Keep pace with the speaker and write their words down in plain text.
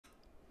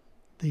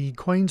The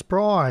Queen's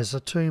Prize, a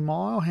 2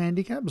 mile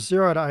handicap,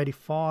 0 to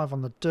 85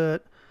 on the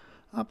dirt.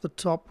 Up the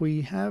top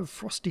we have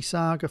Frosty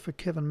Saga for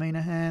Kevin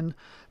Minahan,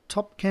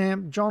 Top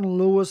Camp, John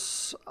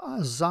Lewis,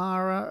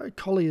 Zara,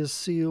 Collier's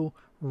Seal,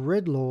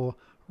 Redlaw,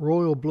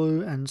 Royal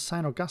Blue and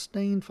St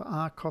Augustine for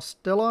R.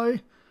 Costello,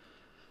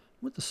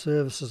 with the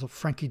services of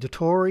Frankie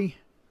Dettori.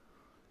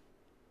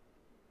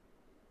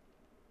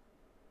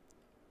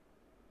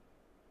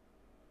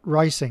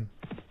 Racing.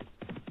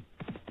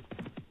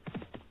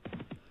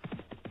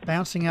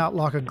 Bouncing out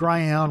like a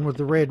greyhound with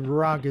the red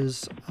rug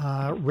is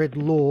Red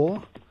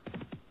Law.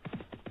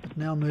 But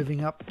now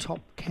moving up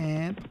Top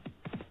Camp.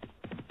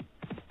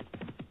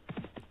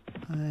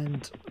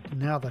 And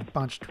now they've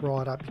bunched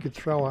right up. You could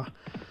throw a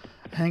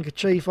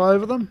handkerchief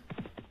over them.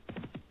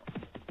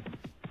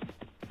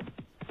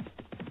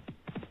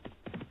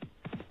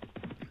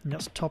 And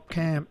that's Top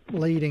Camp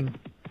leading.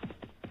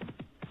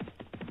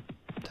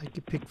 Take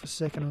your pick for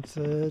second and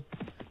third.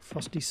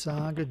 Frosty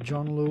Saga,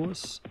 John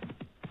Lewis.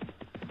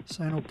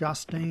 St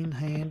Augustine,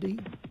 handy,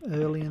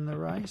 early in the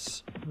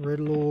race.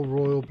 Redlaw,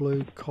 Royal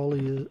Blue,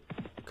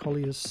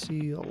 Collier's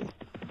Seal.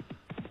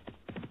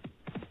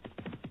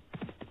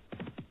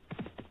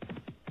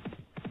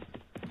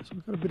 So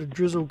we've got a bit of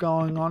drizzle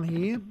going on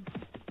here.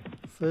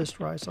 First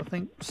race, I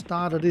think,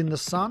 started in the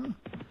sun.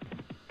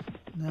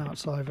 Now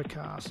it's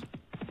overcast.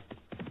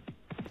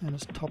 And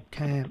it's Top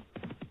Camp,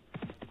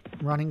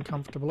 running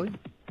comfortably.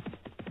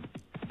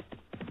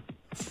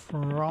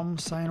 From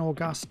St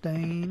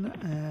Augustine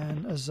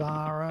and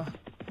Azara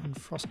and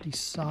Frosty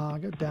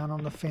Saga down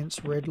on the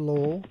fence, Red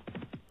Law,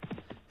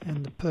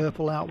 and the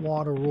purple out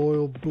wide a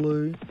Royal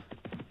Blue,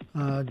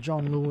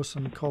 John Lewis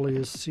and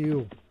Collier's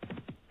Seal.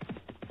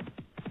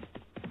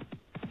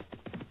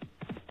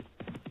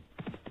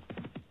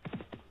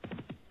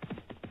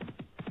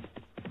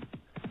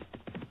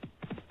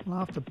 Well,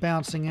 after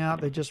bouncing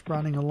out, they're just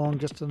running along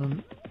just at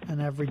an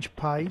average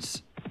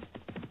pace.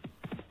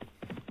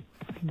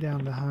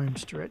 Down the home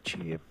stretch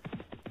here.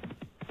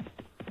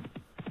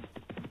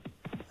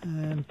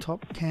 And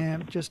Top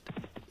Camp just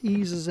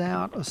eases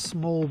out a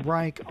small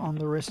break on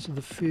the rest of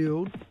the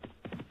field.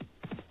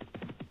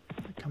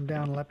 They come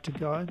down a lap to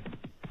go.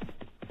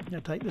 Now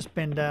take this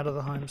bend out of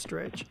the home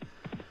stretch.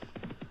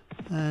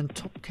 And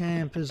Top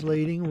Camp is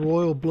leading.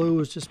 Royal Blue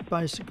is just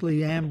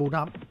basically ambled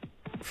up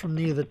from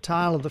near the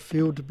tail of the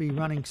field to be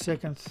running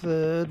second,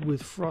 third,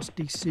 with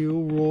Frosty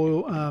Seal,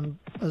 Royal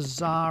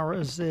Azara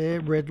is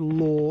there, Red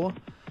Law,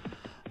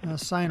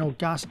 St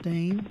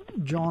Augustine,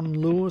 John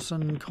Lewis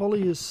and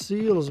Collier's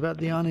Seal is about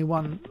the only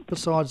one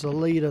besides the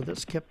leader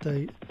that's kept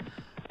a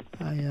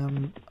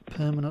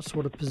permanent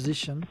sort of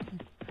position.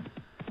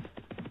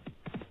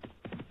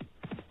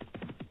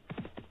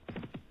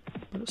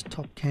 But it's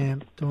Top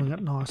Camp doing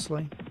it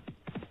nicely.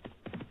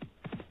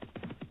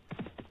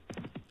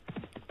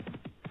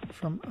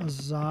 From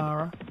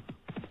Azara,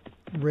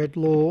 Red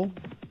Law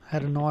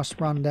had a nice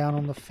run down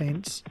on the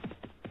fence.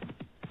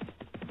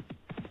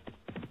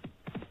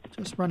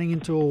 Just running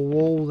into a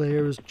wall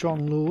there is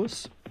John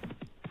Lewis.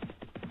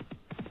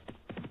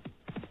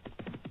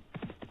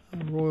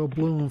 And Royal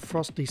Blue and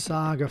Frosty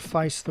Saga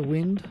face the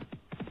wind,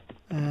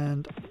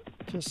 and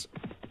just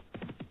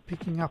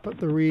picking up at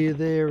the rear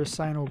there is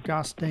St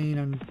Augustine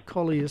and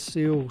Collier's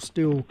Seal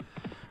still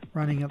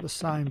running at the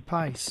same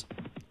pace.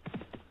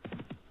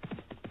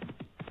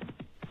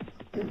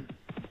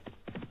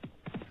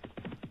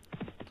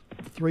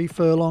 3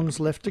 furlongs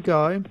left to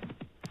go.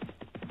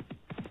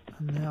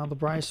 And now the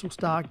brace will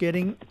start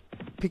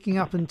picking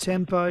up in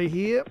tempo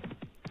here.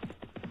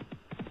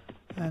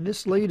 And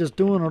this leader's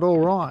doing it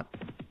all right.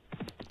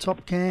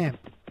 Top Camp.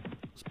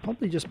 It's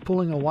probably just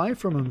pulling away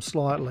from him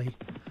slightly.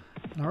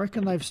 And I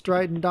reckon they've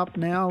straightened up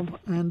now,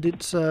 and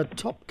it's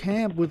Top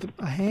Camp with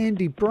a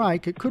handy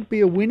break. It could be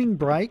a winning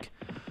break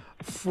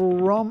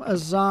from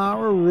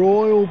Azara,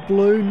 Royal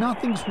Blue.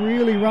 Nothing's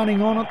really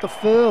running on at the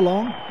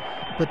furlong,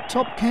 but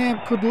Top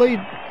Camp could lead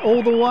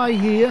all the way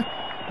here.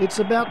 It's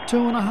about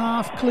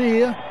 2.5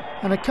 clear,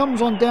 and it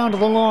comes on down to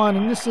the line,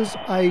 and this is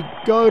a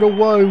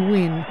go-to-woe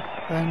win.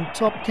 And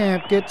Top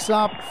Camp gets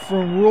up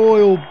from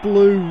Royal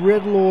Blue.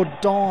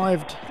 Redlaw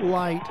dived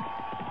late.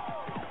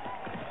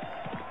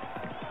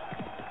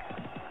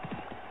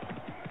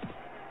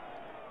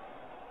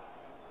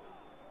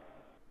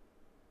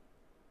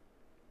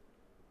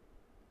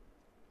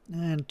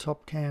 And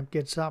Top Camp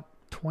gets up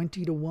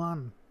 20 to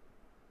 1.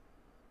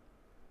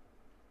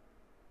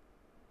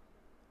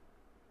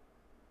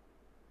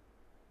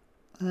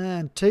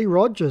 And T.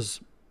 Rogers,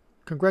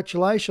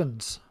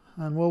 congratulations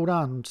and well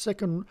done.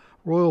 Second,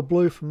 Royal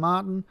Blue for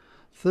Martin.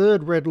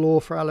 Third, Red Law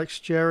for Alex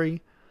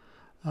Jerry.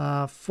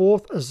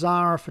 Fourth,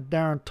 Azara for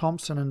Darren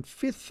Thompson. And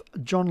fifth,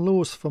 John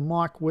Lewis for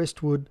Mike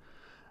Westwood.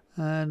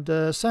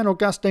 And St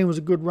Augustine was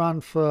a good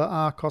run for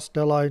R.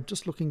 Costello,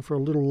 just looking for a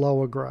little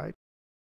lower grade.